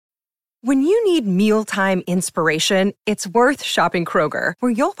When you need mealtime inspiration, it's worth shopping Kroger,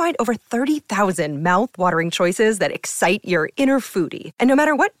 where you'll find over 30,000 mouth-watering choices that excite your inner foodie. And no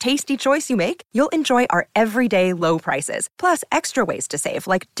matter what tasty choice you make, you'll enjoy our everyday low prices, plus extra ways to save,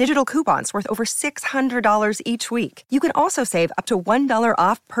 like digital coupons worth over $600 each week. You can also save up to $1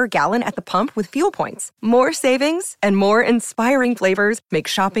 off per gallon at the pump with fuel points. More savings and more inspiring flavors make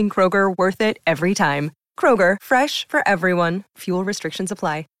shopping Kroger worth it every time. Kroger, fresh for everyone. Fuel restrictions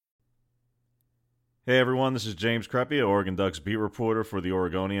apply. Hey everyone, this is James Crepea, Oregon Ducks beat reporter for the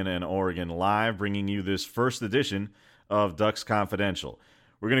Oregonian and Oregon Live, bringing you this first edition of Ducks Confidential.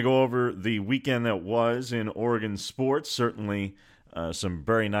 We're going to go over the weekend that was in Oregon sports. Certainly some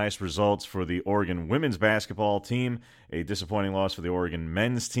very nice results for the Oregon women's basketball team, a disappointing loss for the Oregon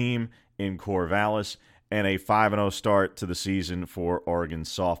men's team in Corvallis, and a 5-0 start to the season for Oregon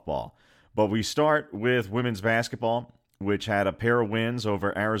softball. But we start with women's basketball, which had a pair of wins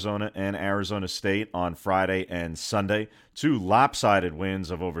over Arizona and Arizona State on Friday and Sunday. Two lopsided wins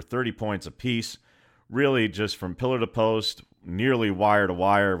of over 30 points apiece, really just from pillar to post, nearly wire to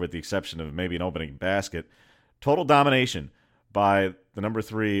wire with the exception of maybe an opening basket. Total domination by the number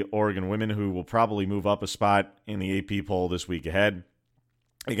 3 Oregon women, who will probably move up a spot in the AP poll this week ahead,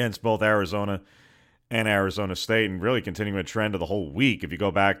 against both Arizona and Arizona State, and really continuing a trend of the whole week if you go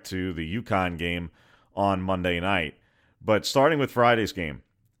back to the UConn game on Monday night. But starting with Friday's game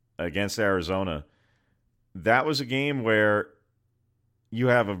against Arizona, that was a game where you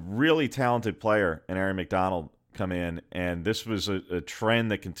have a really talented player in Ari McDonald come in, and this was a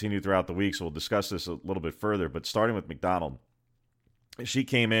trend that continued throughout the week, so we'll discuss this a little bit further. But starting with McDonald, she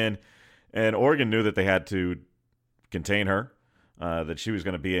came in, and Oregon knew that they had to contain her, that she was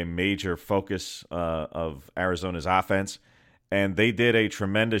going to be a major focus of Arizona's offense, and they did a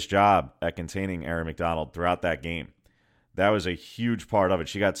tremendous job at containing Ari McDonald throughout that game. That was a huge part of it.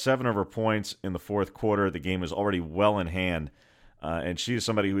 She got 7 of her points in the fourth quarter. The game was already well in hand. And she is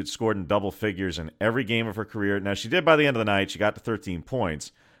somebody who had scored in double figures in every game of her career. Now, she did by the end of the night. She got to 13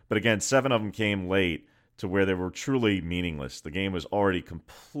 points. But again, 7 of them came late to where they were truly meaningless. The game was already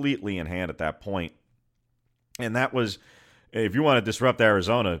completely in hand at that point. And that was, if you want to disrupt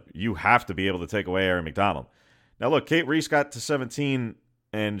Arizona, you have to be able to take away Ari McDonald. Now, look, Kate Reese got to 17,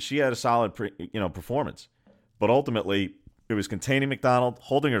 and she had a solid performance. But ultimately, it was containing McDonald,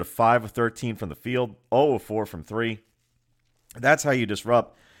 holding her to 5 of 13 from the field, 0 of 4 from 3. That's how you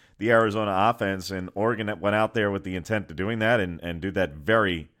disrupt the Arizona offense, and Oregon went out there with the intent of doing that and do that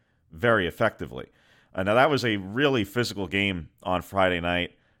very, very effectively. Now, that was a really physical game on Friday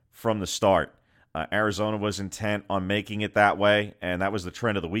night from the start. Arizona was intent on making it that way, and that was the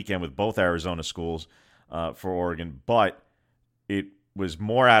trend of the weekend with both Arizona schools for Oregon. But it was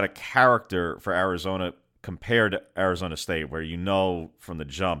more out of character for Arizona compared to Arizona State, where you know from the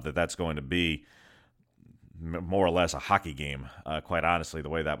jump that that's going to be more or less a hockey game, quite honestly, the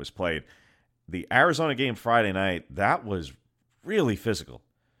way that was played. The Arizona game Friday night, that was really physical,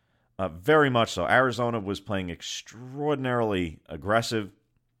 very much so. Arizona was playing extraordinarily aggressive,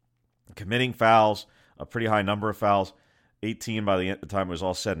 committing fouls, a pretty high number of fouls, 18 by the time it was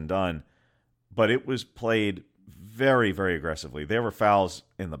all said and done, but it was played very, very aggressively. There were fouls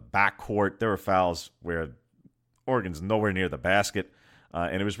in the backcourt. There were fouls where Oregon's nowhere near the basket.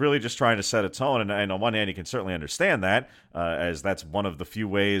 And it was really just trying to set a tone. And on one hand, you can certainly understand that, as that's one of the few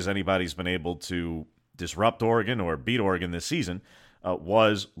ways anybody's been able to disrupt Oregon or beat Oregon this season,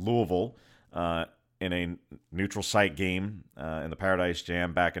 was Louisville in a neutral site game in the Paradise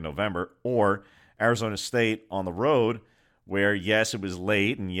Jam back in November, or Arizona State on the road, where, yes, it was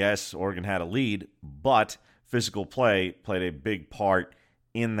late, and yes, Oregon had a lead, but physical play played a big part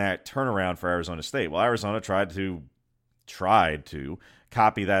in that turnaround for Arizona State. Well, Arizona tried to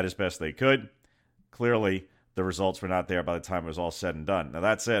copy that as best they could. Clearly, the results were not there by the time it was all said and done. Now,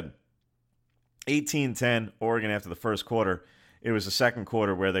 that said, 18-10, Oregon after the first quarter. It was the second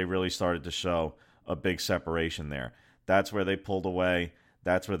quarter where they really started to show a big separation there. That's where they pulled away.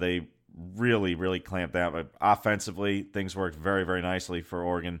 That's where they really, really clamped down. But offensively, things worked very, very nicely for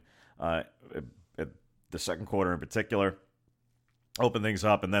Oregon. The second quarter in particular opened things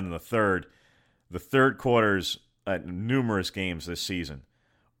up, and then in the third quarters at numerous games this season,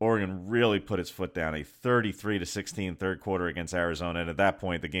 Oregon really put its foot down. A 33-16 third quarter against Arizona, and at that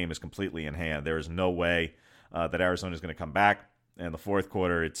point, the game is completely in hand. There is no way that Arizona is going to come back. And the fourth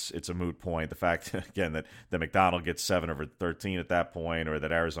quarter, it's a moot point. The fact, again, that McDonald gets 7 over 13 at that point, or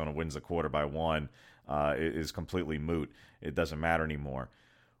that Arizona wins the quarter by 1, is completely moot. It doesn't matter anymore.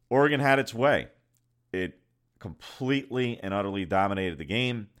 Oregon had its way. It completely and utterly dominated the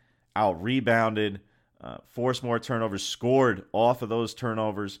game, out-rebounded, forced more turnovers, scored off of those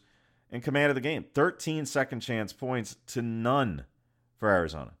turnovers, in command of the game. 13 second chance points to none for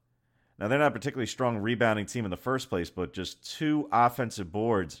Arizona. Now, they're not a particularly strong rebounding team in the first place, but just 2 offensive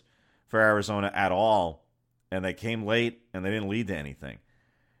boards for Arizona at all, and they came late and they didn't lead to anything.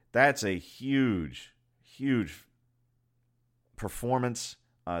 That's a huge, huge performance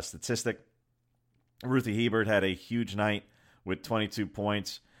statistic. Ruthie Hebert had a huge night with 22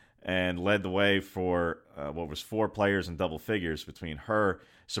 points and led the way for 4 players in double figures between her.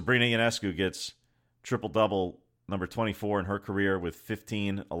 Sabrina Ionescu gets triple-double, number 24 in her career with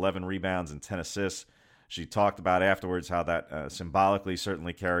 15, 11 rebounds, and 10 assists. She talked about afterwards how that symbolically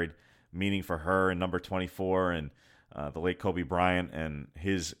certainly carried meaning for her and number 24 and the late Kobe Bryant and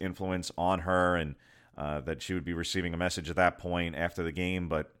his influence on her, and that she would be receiving a message at that point after the game,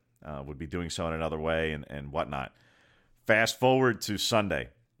 but would be doing so in another way and whatnot. Fast forward to Sunday,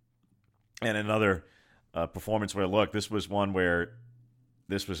 and another performance where, look, this was one where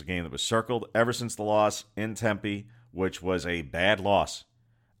this was a game that was circled ever since the loss in Tempe, which was a bad loss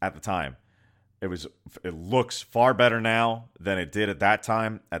at the time. It looks far better now than it did at that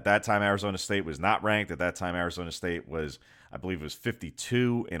time. At that time, Arizona State was not ranked. At that time, Arizona State was, I believe it was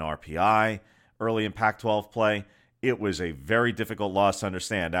 52 in RPI, early in Pac-12 play. It was a very difficult loss to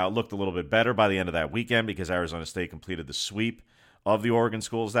understand. Now, it looked a little bit better by the end of that weekend because Arizona State completed the sweep of the Oregon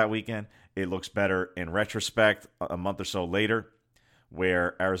schools that weekend. It looks better in retrospect a month or so later,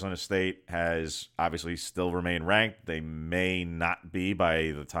 where Arizona State has obviously still remained ranked. They may not be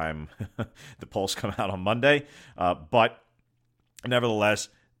by the time the polls come out on Monday, but nevertheless,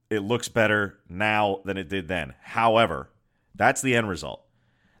 it looks better now than it did then. However, that's the end result.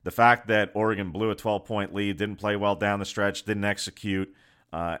 The fact that Oregon blew a 12-point lead, didn't play well down the stretch, didn't execute,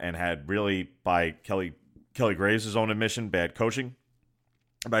 and had really, by Kelly Graves' own admission, bad coaching,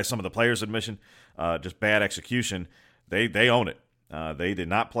 by some of the players' admission, just bad execution, they own it. They did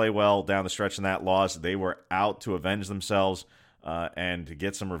not play well down the stretch in that loss. They were out to avenge themselves and to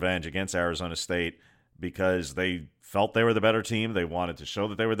get some revenge against Arizona State because they felt they were the better team. They wanted to show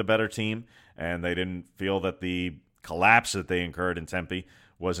that they were the better team, and they didn't feel that the collapse that they incurred in Tempe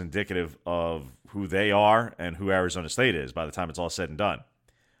was indicative of who they are and who Arizona State is by the time it's all said and done.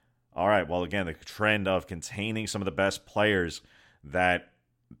 All right, well, again, the trend of containing some of the best players that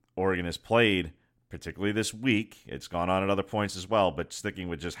Oregon has played, particularly this week, it's gone on at other points as well, but sticking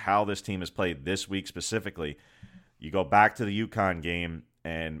with just how this team has played this week specifically, you go back to the UConn game,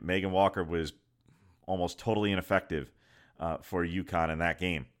 and Megan Walker was almost totally ineffective for UConn in that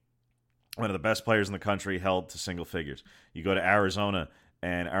game. One of the best players in the country held to single figures. You go to Arizona,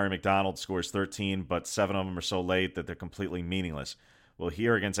 and Ari McDonald scores 13, but 7 of them are so late that they're completely meaningless. Well,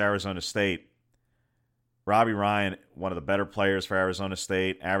 here against Arizona State, Robbie Ryan, one of the better players for Arizona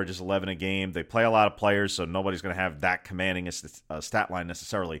State, averages 11 a game. They play a lot of players, so nobody's going to have that commanding a stat line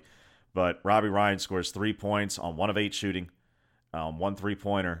necessarily. But Robbie Ryan scores 3 points on 1 of 8 shooting, 1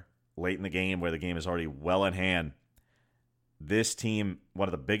 3-pointer late in the game where the game is already well in hand. This team, one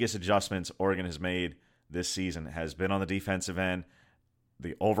of the biggest adjustments Oregon has made this season has been on the defensive end.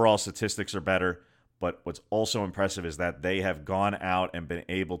 The overall statistics are better, but what's also impressive is that they have gone out and been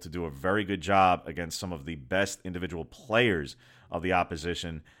able to do a very good job against some of the best individual players of the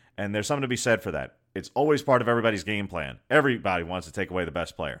opposition, and there's something to be said for that. It's always part of everybody's game plan. Everybody wants to take away the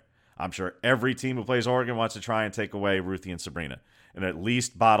best player. I'm sure every team who plays Oregon wants to try and take away Ruthie and Sabrina and at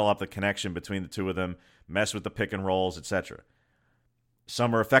least bottle up the connection between the two of them, mess with the pick and rolls, etc.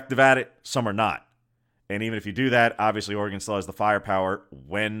 Some are effective at it, some are not. And even if you do that, obviously Oregon still has the firepower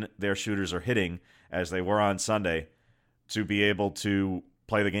when their shooters are hitting, as they were on Sunday, to be able to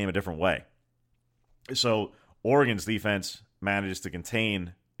play the game a different way. So Oregon's defense manages to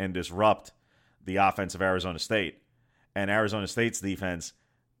contain and disrupt the offense of Arizona State. And Arizona State's defense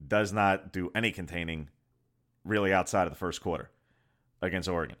does not do any containing really outside of the first quarter against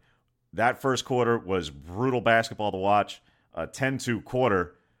Oregon. That first quarter was brutal basketball to watch, a 10-2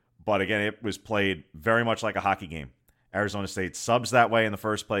 quarter. But again, it was played very much like a hockey game. Arizona State subs that way in the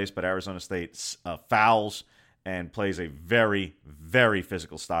first place, but Arizona State fouls and plays a very, very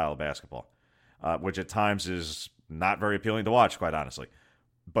physical style of basketball, which at times is not very appealing to watch, quite honestly.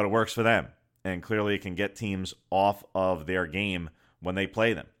 But it works for them, and clearly it can get teams off of their game when they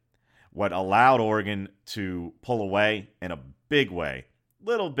play them. What allowed Oregon to pull away in a big way,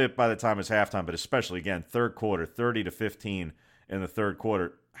 little bit by the time it's halftime, but especially, again, third quarter, 30-15 in the third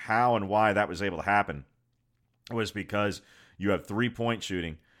quarter, how and why that was able to happen was because you have 3-point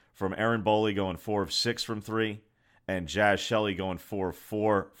shooting from Erin Boley going 4 of 6 from 3 and Jazz Shelley going 4 of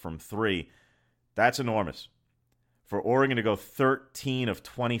 4 from 3. That's enormous. For Oregon to go 13 of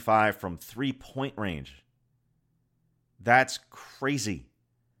 25 from 3-point range, that's crazy.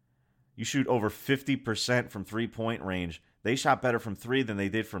 You shoot over 50% from three-point range. They shot better from three than they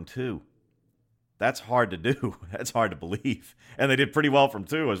did from two. That's hard to do. That's hard to believe. And they did pretty well from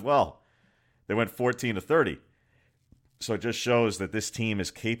two as well. They went 14-30. So it just shows that this team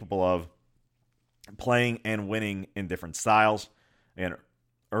is capable of playing and winning in different styles. And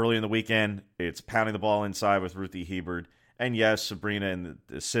early in the weekend, it's pounding the ball inside with Ruthie Hebard. And yes, Sabrina in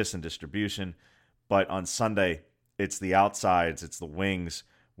the assists and distribution. But on Sunday, it's the outsides, it's the wings,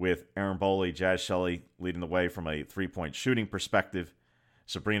 with Aaron Boley, Jazz Shelley leading the way from a three-point shooting perspective.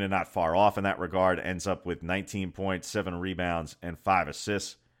 Sabrina not far off in that regard, ends up with 19 points, 7 rebounds, and 5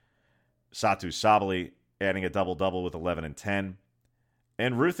 assists. Satu Sabali adding a double-double with 11 and 10.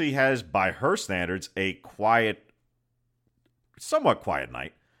 And Ruthie has, by her standards, a somewhat quiet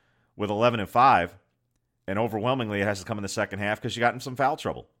night with 11 and 5. And overwhelmingly, it has to come in the second half because she got in some foul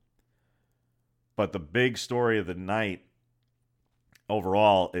trouble. But the big story of the night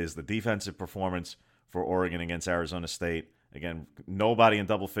overall is the defensive performance for Oregon against Arizona State. Again, nobody in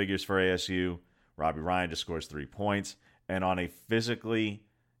double figures for ASU. Robbie Ryan just scores 3 points. And on a physically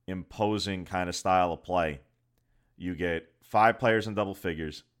imposing kind of style of play, you get 5 players in double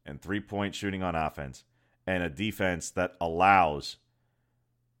figures and 3-point shooting on offense and a defense that allows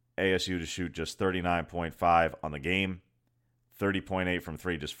ASU to shoot just 39.5 on the game, 30.8 from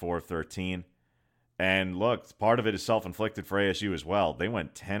 3, just 4 of 13. And look, part of it is self-inflicted for ASU as well. They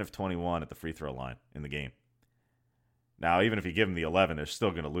went 10 of 21 at the free throw line in the game. Now, even if you give them the 11, they're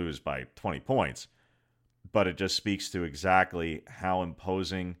still going to lose by 20 points. But it just speaks to exactly how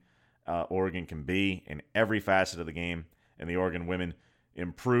imposing Oregon can be in every facet of the game. And the Oregon women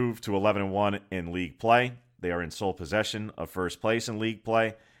improved to 11-1 in league play. They are in sole possession of first place in league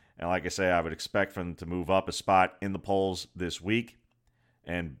play. And like I say, I would expect for them to move up a spot in the polls this week.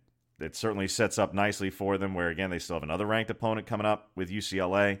 And it certainly sets up nicely for them where, again, they still have another ranked opponent coming up with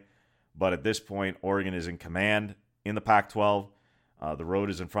UCLA. But at this point, Oregon is in command in the Pac-12. The road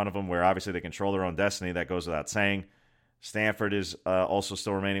is in front of them where obviously they control their own destiny. That goes without saying. Stanford is also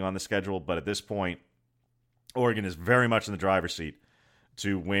still remaining on the schedule. But at this point, Oregon is very much in the driver's seat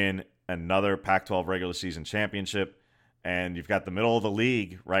to win another Pac-12 regular season championship. And you've got the middle of the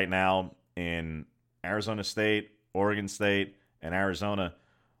league right now in Arizona State, Oregon State, and Arizona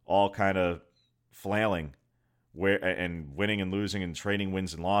all kind of flailing and winning and losing and trading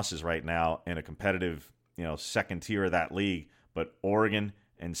wins and losses right now in a competitive, second tier of that league. But Oregon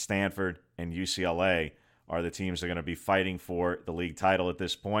and Stanford and UCLA are the teams that are going to be fighting for the league title at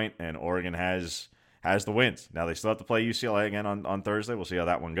this point, and Oregon has the wins. Now, they still have to play UCLA again on Thursday. We'll see how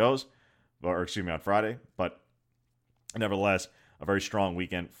that one goes, on Friday. But nevertheless, a very strong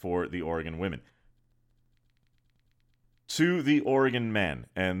weekend for the Oregon women. To the Oregon men,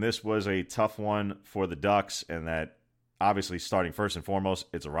 and this was a tough one for the Ducks, and that obviously starting first and foremost,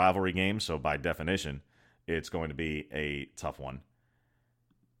 it's a rivalry game, so by definition, it's going to be a tough one.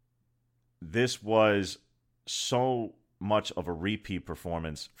 This was so much of a repeat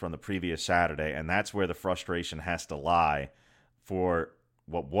performance from the previous Saturday, and that's where the frustration has to lie for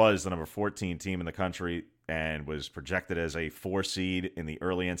what was the number 14 team in the country and was projected as a 4 seed in the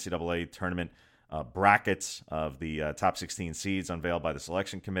early NCAA tournament brackets of the top 16 seeds unveiled by the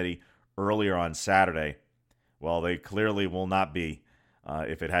selection committee earlier on Saturday. Well, they clearly will not be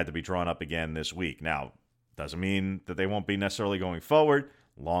if it had to be drawn up again this week. Now, doesn't mean that they won't be necessarily going forward.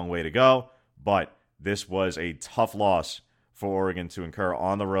 Long way to go. But this was a tough loss for Oregon to incur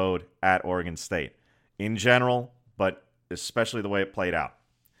on the road at Oregon State. In general, but especially the way it played out.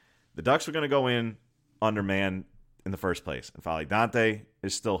 The Ducks were going to go in undermanned in the first place. And Fali Dante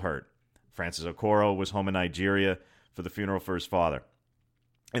is still hurt. Francis Okoro was home in Nigeria for the funeral for his father.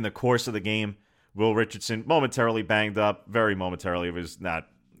 In the course of the game, Will Richardson momentarily banged up, very momentarily. It was not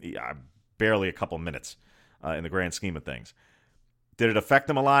barely a couple minutes in the grand scheme of things. Did it affect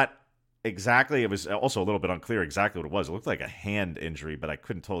him a lot? Exactly. It was also a little bit unclear exactly what it was. It looked like a hand injury, but I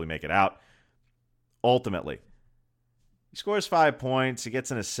couldn't totally make it out. Ultimately, he scores 5 points. He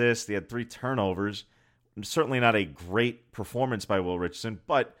gets an assist. He had 3 turnovers. Certainly not a great performance by Will Richardson,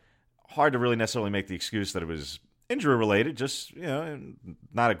 but hard to really necessarily make the excuse that it was injury-related. Just,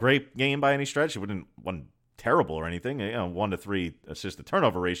 not a great game by any stretch. It wasn't terrible or anything. 1 to 3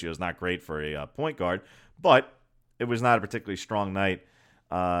 assist-to-turnover ratio is not great for a point guard, but it was not a particularly strong night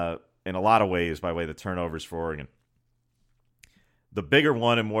in a lot of ways by way of the turnovers for Oregon. The bigger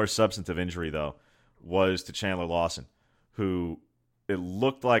one and more substantive injury, though, was to Chandler Lawson, who it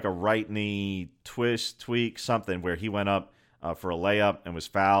looked like a right knee twist, tweak, something where he went up for a layup and was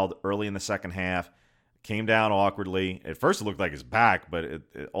fouled early in the second half, came down awkwardly. At first it looked like his back, but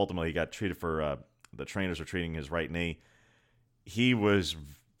ultimately he got treated for, the trainers were treating his right knee. He was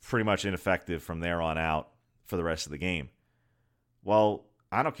pretty much ineffective from there on out for the rest of the game. Well,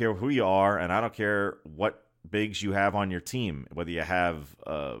 I don't care who you are, and I don't care what bigs you have on your team, whether you have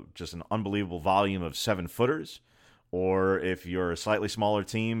just an unbelievable volume of 7-footers, or if you're a slightly smaller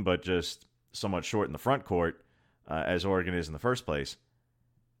team but just somewhat short in the front court, as Oregon is in the first place.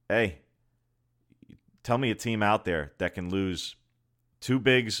 Hey, tell me a team out there that can lose 2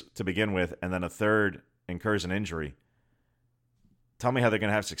 bigs to begin with and then a third incurs an injury. Tell me how they're going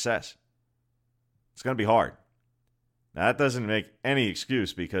to have success. It's going to be hard. Now, that doesn't make any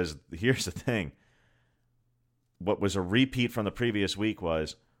excuse, because here's the thing. What was a repeat from the previous week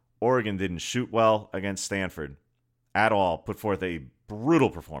was Oregon didn't shoot well against Stanford at all, put forth a brutal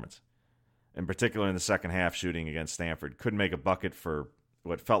performance, in particular in the second half shooting against Stanford. Couldn't make a bucket for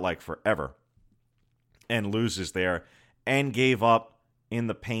what felt like forever, and loses there, and gave up in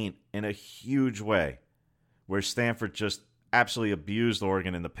the paint in a huge way, where Stanford just absolutely abused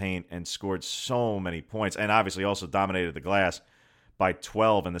Oregon in the paint and scored so many points, and obviously also dominated the glass by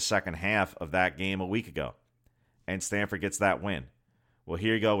 12 in the second half of that game a week ago. And Stanford gets that win. Well,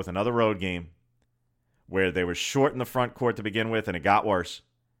 here you go with another road game where they were short in the front court to begin with, and it got worse.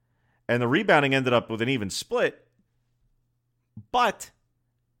 And the rebounding ended up with an even split, but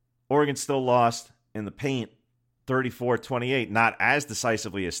Oregon still lost in the paint 34-28, not as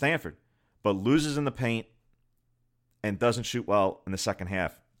decisively as Stanford, but loses in the paint and doesn't shoot well in the second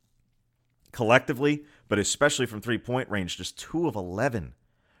half. Collectively, but especially from three-point range, just 2 of 11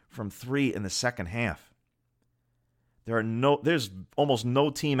 from 3 in the second half. There's almost no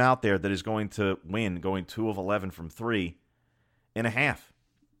team out there that is going to win going 2 of 11 from 3 in a half.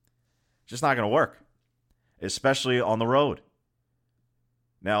 It's just not going to work, especially on the road.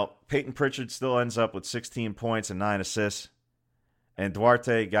 Now, Peyton Pritchard still ends up with 16 points and 9 assists, and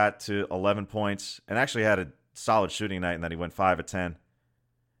Duarte got to 11 points and actually had a solid shooting night, and then he went 5 of 10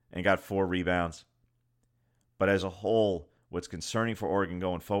 and got 4 rebounds. But as a whole, what's concerning for Oregon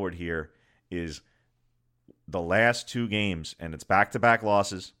going forward here is the last 2 games, and it's back-to-back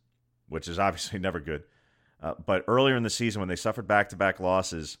losses, which is obviously never good. But earlier in the season, when they suffered back-to-back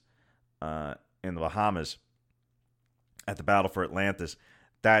losses in the Bahamas at the Battle for Atlantis,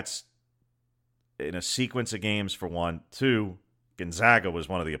 that's in a sequence of games for 1. 2, Gonzaga was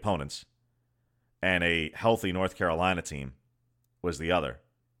one of the opponents, and a healthy North Carolina team was the other.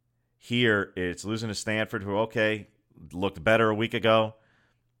 Here, it's losing to Stanford, who, okay, looked better a week ago.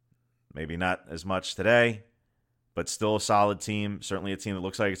 Maybe not as much today, but still a solid team. Certainly a team that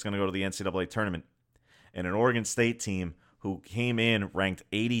looks like it's going to go to the NCAA tournament. And an Oregon State team who came in ranked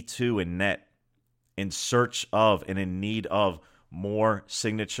 82 in net, in search of and in need of more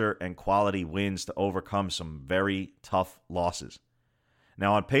signature and quality wins to overcome some very tough losses.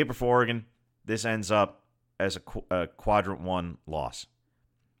 Now, on paper for Oregon, this ends up as a quadrant 1 loss.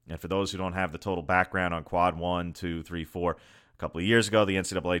 And for those who don't have the total background on quad 1, 2, 3, 4, a couple of years ago, the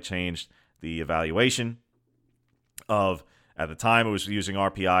NCAA changed the evaluation of, at the time it was using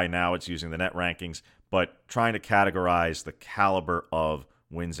RPI, now it's using the net rankings, but trying to categorize the caliber of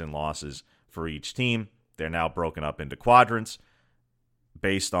wins and losses for each team. They're now broken up into quadrants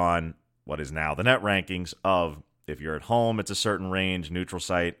based on what is now the net rankings of, if you're at home, it's a certain range, neutral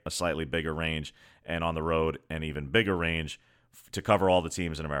site, a slightly bigger range, and on the road, an even bigger range to cover all the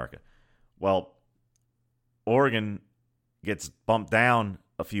teams in America. Well, Oregon gets bumped down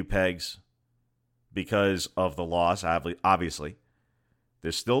a few pegs because of the loss, obviously.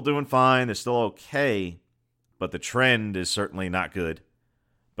 They're still doing fine. They're still okay, but the trend is certainly not good.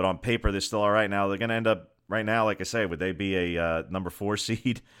 But on paper, they're still all right now. They're going to end up, right now, like I say, would they be a number 4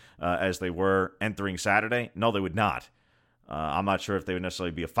 seed as they were entering Saturday? No, they would not. I'm not sure if they would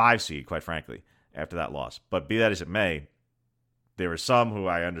necessarily be a 5 seed, quite frankly, after that loss. But be that as it may, there are some who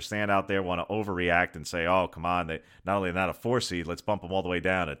I understand out there want to overreact and say, oh, come on, they not only not a 4 seed, let's bump them all the way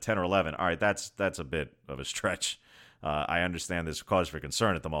down at 10 or 11. All right, that's a bit of a stretch. I understand there's cause for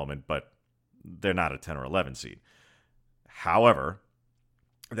concern at the moment, but they're not a 10 or 11 seed. However,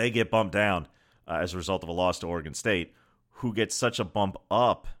 they get bumped down as a result of a loss to Oregon State, who gets such a bump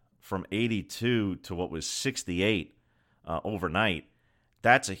up from 82 to what was 68 overnight.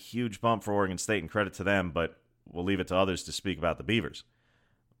 That's a huge bump for Oregon State, and credit to them, but we'll leave it to others to speak about the Beavers.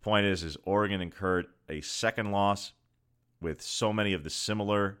 Point is Oregon incurred a second loss with so many of the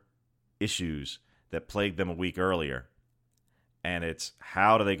similar issues that plagued them a week earlier. And it's,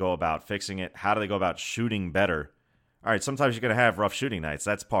 how do they go about fixing it? How do they go about shooting better? All right, sometimes you're going to have rough shooting nights.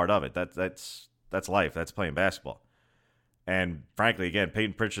 That's part of it. That's life. That's playing basketball. And frankly, again,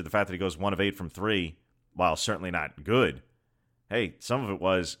 Peyton Pritchard, the fact that he goes 1 of 8 from 3, while certainly not good, hey, some of it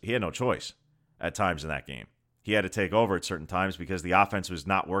was he had no choice at times in that game. he had to take over at certain times because the offense was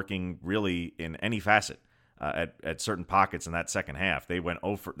not working really in any facet at certain pockets in that second half. They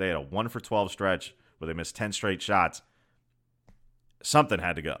they had a 1 for 12 stretch where they missed 10 straight shots. Something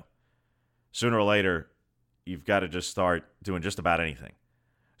had to go. Sooner or later, you've got to just start doing just about anything.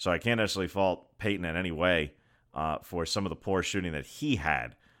 So I can't necessarily fault Peyton in any way for some of the poor shooting that he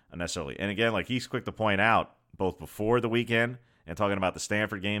had necessarily. And again, like he's quick to point out, both before the weekend and talking about the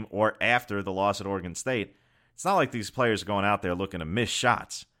Stanford game or after the loss at Oregon State, it's not like these players are going out there looking to miss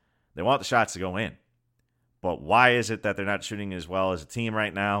shots. They want the shots to go in. But why is it that they're not shooting as well as a team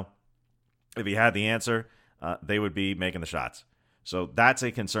right now? If he had the answer, they would be making the shots. So that's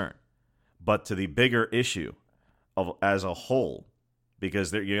a concern. But to the bigger issue of as a whole,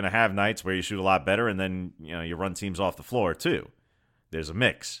 because you're going to have nights where you shoot a lot better and then you run teams off the floor too. There's a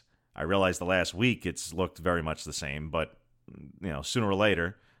mix. I realize the last week it's looked very much the same, but sooner or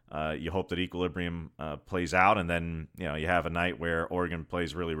later you hope that equilibrium plays out, and then you have a night where Oregon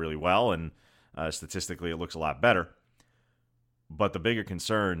plays really, really well, and statistically it looks a lot better. But the bigger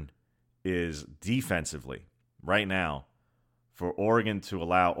concern is defensively right now for Oregon to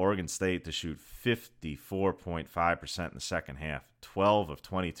allow Oregon State to shoot 54.5% in the second half, 12 of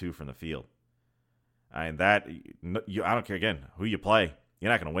 22 from the field. And that, I don't care, again, who you play, you're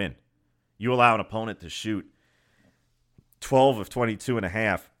not going to win. You allow an opponent to shoot 12 of 22 and a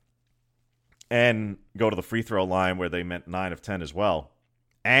half and go to the free throw line where they meant 9 of 10 as well,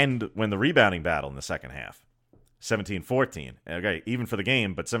 and win the rebounding battle in the second half, 17-14. Okay, even for the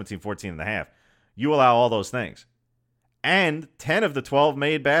game, but 17-14 and a half. You allow all those things. And 10 of the 12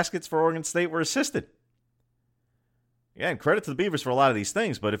 made baskets for Oregon State were assisted. Again, credit to the Beavers for a lot of these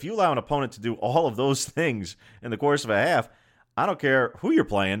things, but if you allow an opponent to do all of those things in the course of a half, I don't care who you're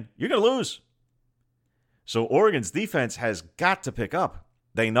playing, you're going to lose. So Oregon's defense has got to pick up.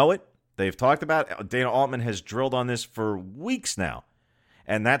 They know it. They've talked about it. Dana Altman has drilled on this for weeks now.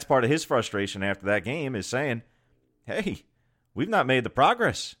 And that's part of his frustration after that game is saying, hey, we've not made the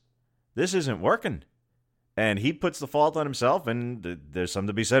progress. This isn't working. And he puts the fault on himself, and there's something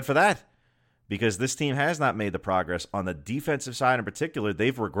to be said for that. Because this team has not made the progress. On the defensive side in particular,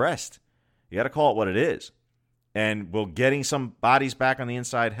 they've regressed. You got to call it what it is. And will getting some bodies back on the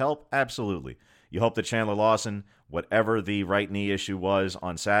inside help? Absolutely. You hope that Chandler Lawson, whatever the right knee issue was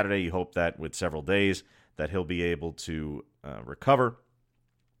on Saturday, you hope that with several days that he'll be able to recover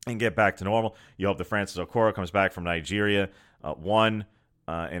and get back to normal. You hope that Francis Okoro comes back from Nigeria, in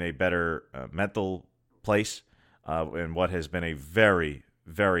a better mental place in what has been a very,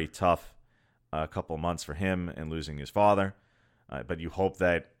 very tough couple of months for him and losing his father. But you hope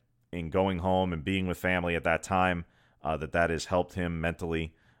that in going home and being with family at that time, that has helped him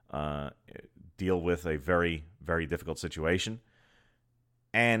mentally deal with a very, very difficult situation.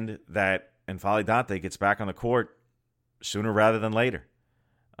 And that N'Faly Dante gets back on the court sooner rather than later.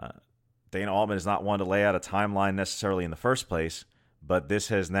 Dana Altman is not one to lay out a timeline necessarily in the first place, but this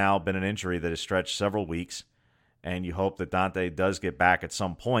has now been an injury that has stretched several weeks, and you hope that Dante does get back at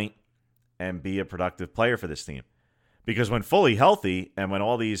some point and be a productive player for this team. Because when fully healthy and when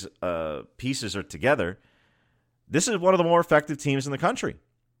all these pieces are together, this is one of the more effective teams in the country.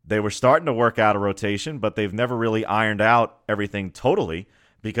 They were starting to work out a rotation, but they've never really ironed out everything totally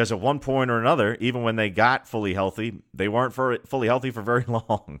because at one point or another, even when they got fully healthy, they weren't fully healthy for very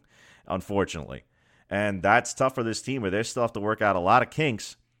long, unfortunately. And that's tough for this team where they still have to work out a lot of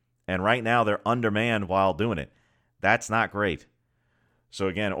kinks, and right now they're undermanned while doing it. That's not great. So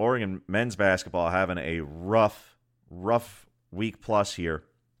again, Oregon men's basketball having a rough week plus here,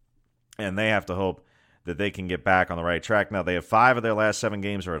 and they have to hope that they can get back on the right track. Now, they have 5 of their last 7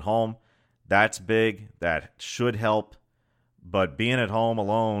 games are at home. That's big. That should help. But being at home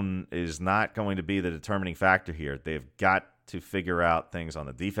alone is not going to be the determining factor here. They've got to figure out things on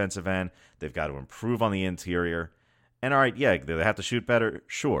the defensive end. They've got to improve on the interior. And all right, yeah, they have to shoot better,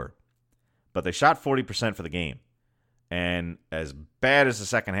 sure. But they shot 40% for the game. And as bad as the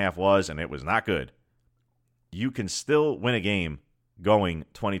second half was, and it was not good, you can still win a game going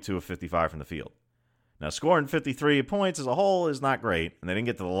 22 of 55 from the field. Now, scoring 53 points as a whole is not great, and they didn't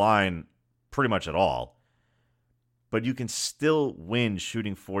get to the line pretty much at all. But you can still win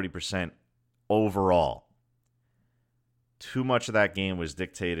shooting 40% overall. Too much of that game was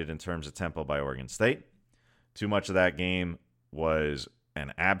dictated in terms of tempo by Oregon State. Too much of that game was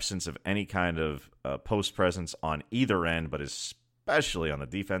an absence of any kind of post presence on either end, but especially on the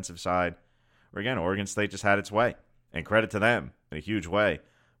defensive side, where, again, Oregon State just had its way. And credit to them in a huge way.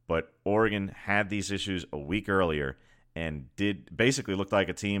 But Oregon had these issues a week earlier and did basically look like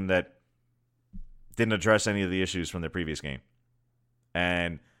a team that didn't address any of the issues from the previous game.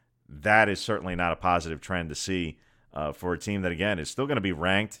 And that is certainly not a positive trend to see for a team that, again, is still going to be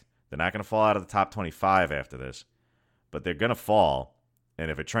ranked. They're not going to fall out of the top 25 after this, but they're going to fall. And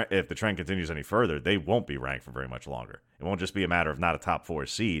if the trend continues any further, they won't be ranked for very much longer. It won't just be a matter of not a top 4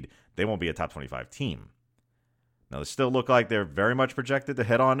 seed. They won't be a top 25 team. Now, they still look like they're very much projected to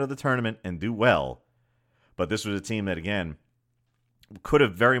head on to the tournament and do well. But this was a team that, again, could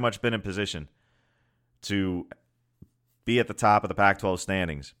have very much been in position to be at the top of the Pac-12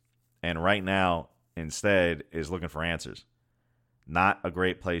 standings. And right now, instead, is looking for answers. Not a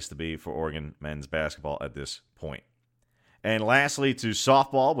great place to be for Oregon men's basketball at this point. And lastly, to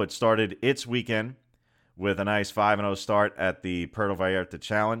softball, which started its weekend with a nice 5-0 start at the Puerto Vallarta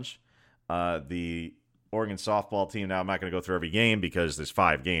Challenge. The Oregon softball team, now I'm not going to go through every game because there's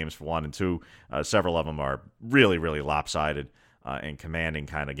 5 games for 1 and 2. Several of them are really, really lopsided and commanding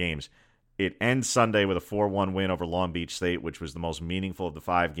kind of games. It ends Sunday with a 4-1 win over Long Beach State, which was the most meaningful of the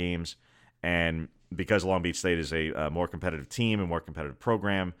 5 games. And because Long Beach State is a more competitive team and more competitive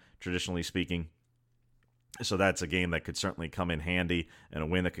program, traditionally speaking, so that's a game that could certainly come in handy and a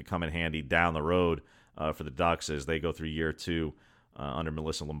win that could come in handy down the road for the Ducks as they go through year 2 under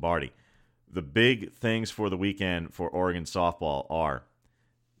Melissa Lombardi. The big things for the weekend for Oregon softball are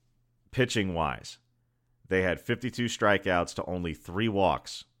pitching-wise. They had 52 strikeouts to only 3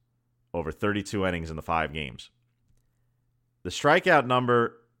 walks over 32 innings in the 5 games. The strikeout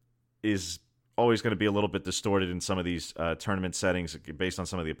number is always going to be a little bit distorted in some of these tournament settings based on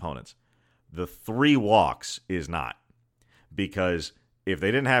some of the opponents. The 3 walks is not, because if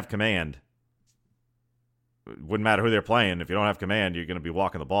they didn't have command, it wouldn't matter who they're playing. If you don't have command, you're going to be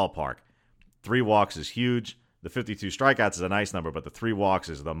walking the ballpark. 3 walks is huge. The 52 strikeouts is a nice number, but the 3 walks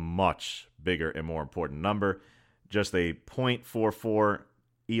is the much bigger and more important number. Just a .44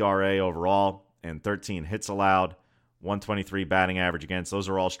 ERA overall and 13 hits allowed, 123 batting average against. Those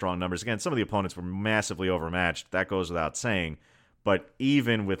are all strong numbers. Again, some of the opponents were massively overmatched. That goes without saying. But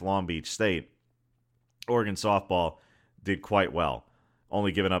even with Long Beach State, Oregon softball did quite well.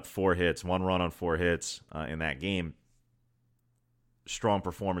 Only giving up 4 hits, 1 run on 4 hits in that game. Strong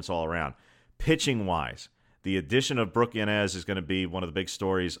performance all around. Pitching-wise, the addition of Brooke Yanez is going to be one of the big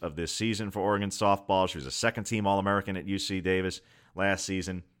stories of this season for Oregon softball. She was a second-team All-American at UC Davis last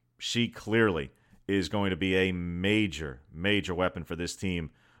season. She clearly is going to be a major, major weapon for this team,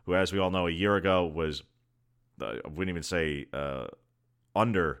 who, as we all know, a year ago was, I wouldn't even say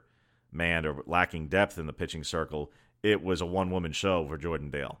undermanned or lacking depth in the pitching circle. It was a one-woman show for Jordan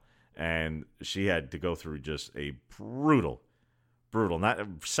Dale, and she had to go through just a brutal, not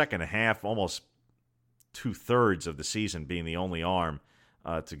second half, almost 2/3 of the season being the only arm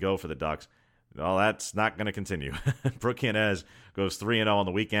to go for the Ducks. Well, that's not going to continue. Brooke Yanez goes 3-0 on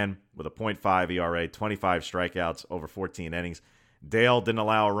the weekend with a .5 ERA, 25 strikeouts over 14 innings. Dale didn't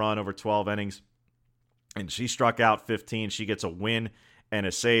allow a run over 12 innings, and she struck out 15. She gets a win and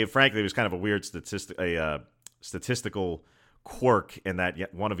a save. Frankly, it was kind of a weird statistical quirk in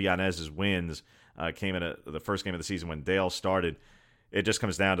that one of Yanez's wins came in the first game of the season when Dale started. It just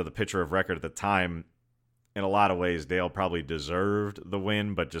comes down to the pitcher of record at the time. In a lot of ways, Dale probably deserved the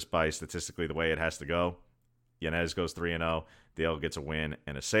win, but just by statistically the way it has to go, Yanez goes 3-0, Dale gets a win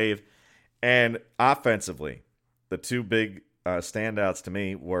and a save. And offensively, the 2 big standouts to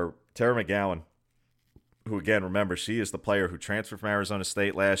me were Tara McGowan, who, again, remember, she is the player who transferred from Arizona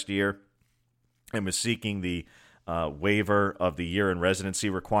State last year and was seeking the waiver of the year in residency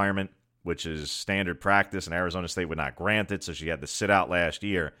requirement, which is standard practice, and Arizona State would not grant it, so she had to sit out last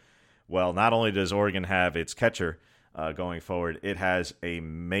year. Well, not only does Oregon have its catcher going forward, it has a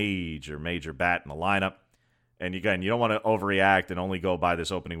major, major bat in the lineup. And again, you don't want to overreact and only go by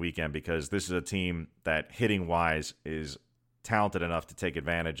this opening weekend, because this is a team that, hitting-wise, is talented enough to take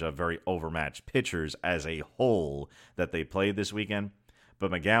advantage of very overmatched pitchers as a whole that they played this weekend.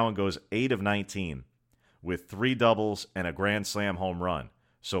 But McGowan goes 8 of 19 with 3 doubles and a grand slam home run.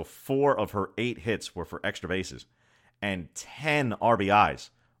 So 4 of her 8 hits were for extra bases and 10 RBIs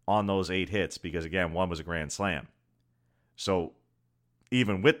on those 8 hits, because, again, 1 was a grand slam. So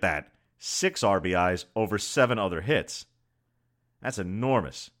even with that, 6 RBIs over 7 other hits. That's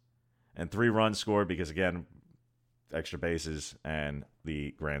enormous. And 3 runs scored because, again, extra bases and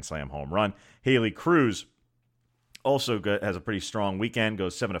the grand slam home run. Haley Cruz also has a pretty strong weekend,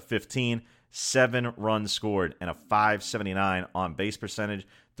 goes 7 of 15, 7 runs scored, and a .579 on base percentage,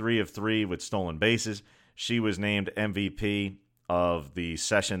 3 of 3 with stolen bases. She was named MVP of the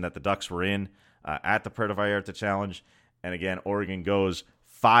session that the Ducks were in at the Puerto Vallarta Challenge. And again, Oregon goes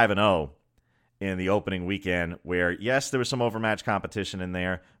 5-0 in the opening weekend, where, yes, there was some overmatched competition in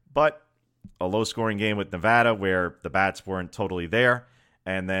there, but a low-scoring game with Nevada where the bats weren't totally there.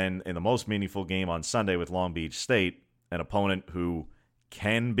 And then in the most meaningful game on Sunday with Long Beach State, an opponent who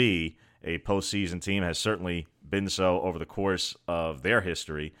can be a postseason team, has certainly been so over the course of their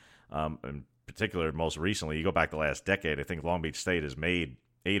history. In particular, most recently, you go back the last decade, I think Long Beach State has made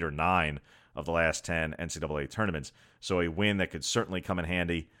 8 or 9 of the last 10 NCAA tournaments. So a win that could certainly come in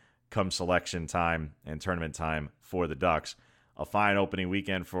handy come selection time and tournament time for the Ducks. A fine opening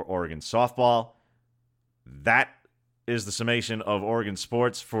weekend for Oregon softball. That is the summation of Oregon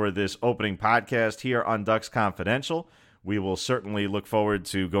sports for this opening podcast here on Ducks Confidential. We will certainly look forward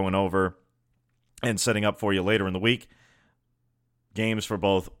to going over and setting up for you later in the week games for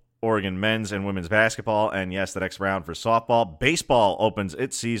both Oregon men's and women's basketball, and yes, the next round for softball. Baseball opens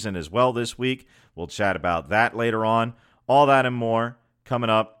its season as well this week. We'll chat about that later on. All that and more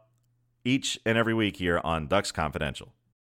coming up each and every week here on Ducks Confidential.